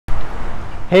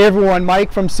Hey everyone,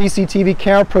 Mike from CCTV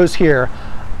Camera Pros here.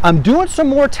 I'm doing some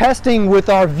more testing with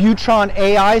our Viewtron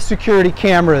AI security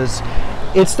cameras.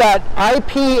 It's that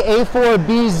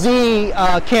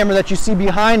IP-A4BZ camera that you see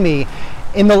behind me.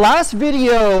 In the last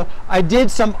video, I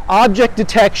did some object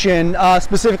detection,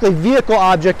 specifically vehicle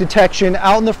object detection,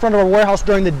 out in the front of our warehouse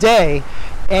during the day.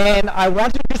 And I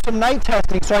wanted to do some night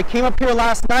testing, so I came up here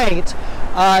last night.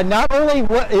 Not only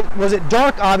was it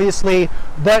dark, obviously,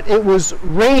 but it was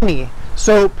rainy.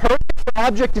 So perfect for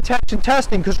object detection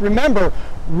testing, because remember,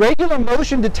 regular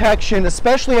motion detection,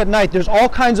 especially at night, there's all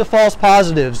kinds of false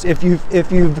positives. If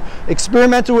you've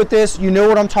experimented with this, you know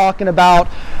what I'm talking about.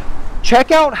 Check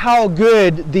out how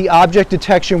good the object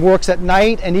detection works at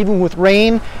night and even with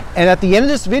rain. And at the end of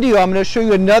this video, I'm going to show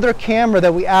you another camera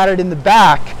that we added in the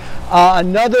back.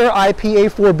 Another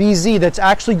IP-A4BZ that's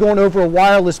actually going over a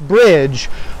wireless bridge.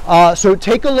 So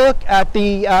take a look at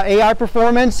the AI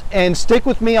performance and stick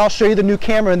with me. I'll show you the new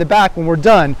camera in the back when we're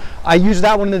done. I use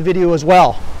that one in the video as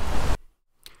well.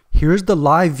 Here's the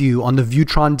live view on the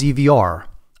Viewtron DVR.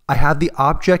 I have the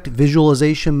object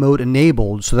visualization mode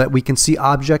enabled so that we can see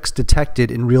objects detected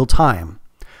in real time.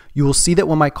 You will see that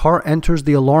when my car enters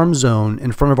the alarm zone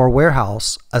in front of our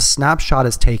warehouse, a snapshot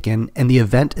is taken and the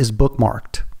event is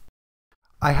bookmarked.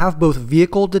 I have both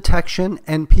vehicle detection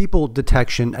and people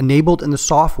detection enabled in the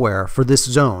software for this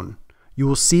zone. You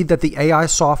will see that the AI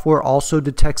software also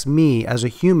detects me as a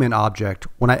human object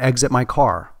when I exit my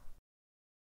car.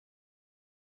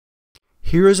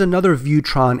 Here is another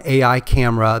Viewtron AI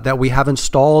camera that we have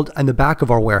installed in the back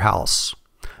of our warehouse.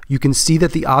 You can see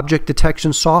that the object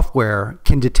detection software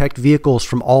can detect vehicles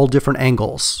from all different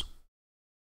angles.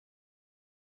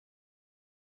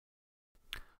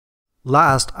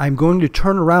 Last, I'm going to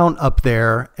turn around up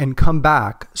there and come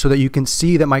back so that you can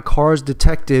see that my car is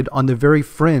detected on the very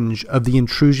fringe of the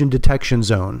intrusion detection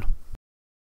zone.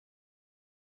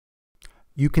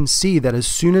 You can see that as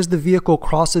soon as the vehicle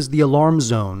crosses the alarm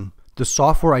zone, the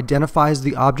software identifies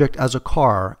the object as a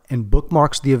car and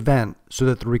bookmarks the event so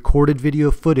that the recorded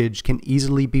video footage can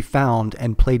easily be found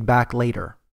and played back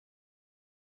later.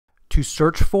 To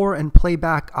search for and play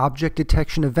back object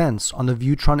detection events on the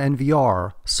Viewtron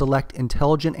NVR, select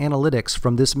Intelligent Analytics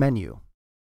from this menu.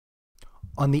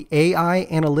 On the AI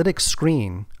Analytics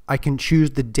screen, I can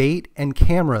choose the date and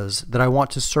cameras that I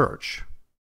want to search.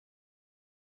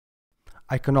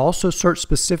 I can also search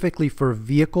specifically for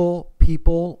vehicle,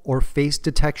 people, or face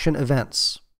detection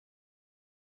events.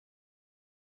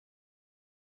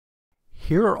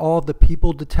 Here are all of the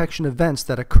people detection events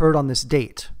that occurred on this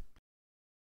date.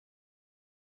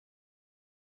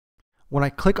 When I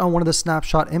click on one of the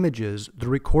snapshot images, the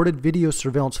recorded video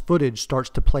surveillance footage starts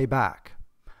to play back.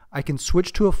 I can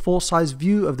switch to a full-size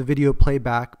view of the video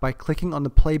playback by clicking on the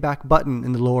playback button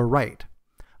in the lower right.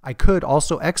 I could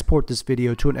also export this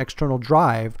video to an external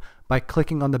drive by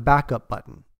clicking on the backup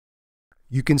button.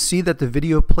 You can see that the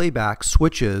video playback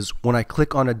switches when I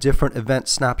click on a different event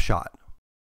snapshot.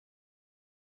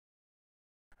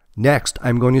 Next,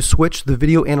 I'm going to switch the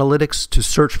video analytics to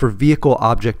search for vehicle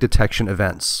object detection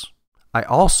events. I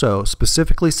also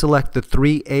specifically select the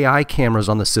 3 AI cameras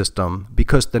on the system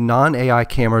because the non-AI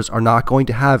cameras are not going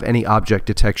to have any object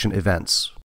detection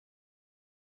events.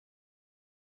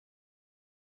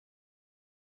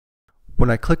 When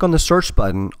I click on the search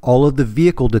button, all of the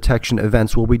vehicle detection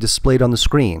events will be displayed on the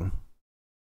screen.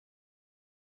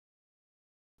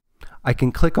 I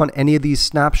can click on any of these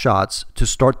snapshots to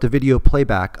start the video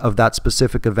playback of that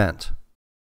specific event.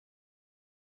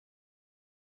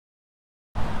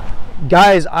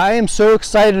 Guys, I am so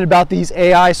excited about these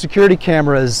AI security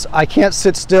cameras. I can't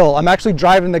sit still. I'm actually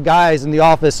driving the guys in the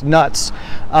office nuts.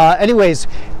 Anyways,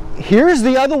 here's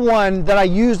the other one that I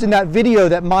used in that video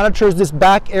that monitors this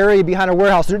back area behind our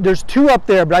warehouse. There's 2 up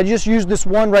there, but I just used this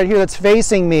one right here that's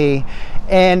facing me.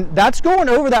 And that's going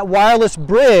over that wireless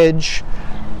bridge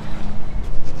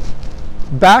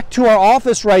back to our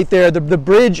office right there.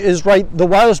 The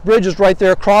wireless bridge is right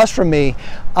there across from me.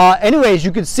 Anyways,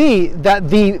 you can see that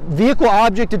the vehicle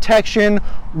object detection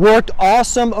worked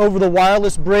awesome over the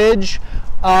wireless bridge.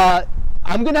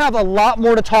 I'm going to have a lot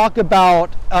more to talk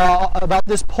about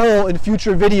this pole in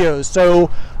future videos,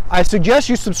 so I suggest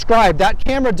you subscribe. That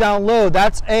camera down low,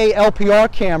 that's a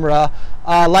LPR camera,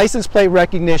 license plate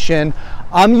recognition.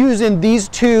 I'm using these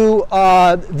 2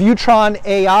 Viewtron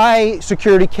AI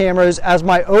security cameras as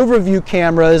my overview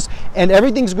cameras, and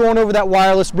everything's going over that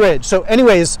wireless bridge. So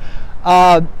anyways,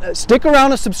 stick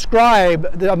around and subscribe.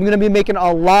 I'm going to be making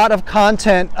a lot of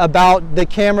content about the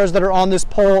cameras that are on this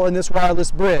pole and this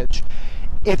wireless bridge.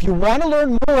 If you want to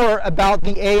learn more about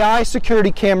the AI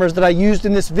security cameras that I used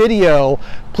in this video,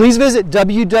 please visit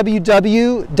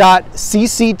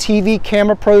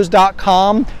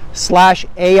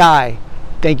www.cctvcamerapros.com/AI.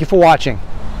 Thank you for watching.